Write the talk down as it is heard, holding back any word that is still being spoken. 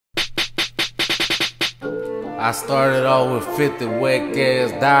I started off with 50 whack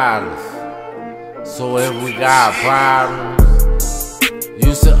ass dollars. So if we got problems,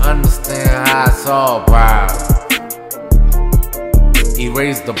 you should understand how I solve problems.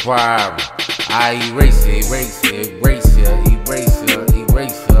 Erase the problem. I erase it, erase it, erase it, erase it,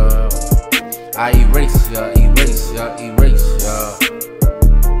 erase it. I erase ya, erase ya, erase ya.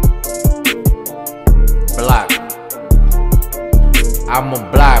 Block. I'm a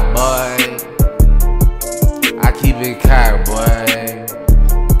block boy. I keep it cocked, boy.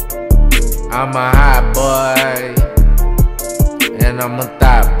 I'm a hot boy, and I'm a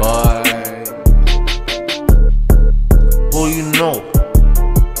thought boy. Who you know?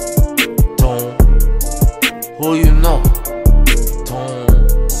 Tone. Who you know? Tone.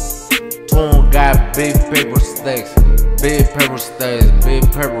 Tone got big paper stacks, big paper stacks, big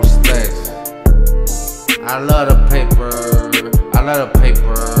paper stacks. I love the paper, I love the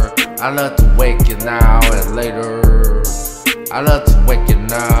paper. I love to wake it now and later. I love to wake it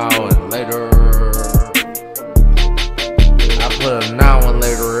now and later. I put a now and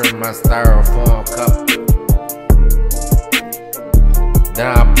later in my styrofoam cup. Then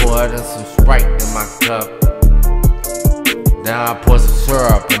I pour in some Sprite in my cup. Then I pour some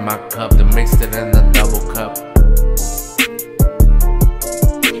syrup in my cup to mix it in a double cup.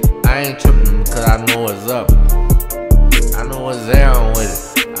 I ain't tripping because I know what's up. I know what's down with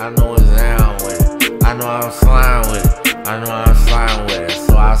it. I know what's down with it. I know I'm slime with it. I know I'm slime with it.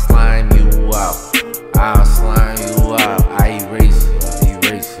 So I'll slime you out. I'll slime you out. I erase you,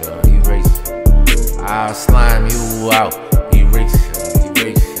 erase you, erase you. I'll slime you out, erase you.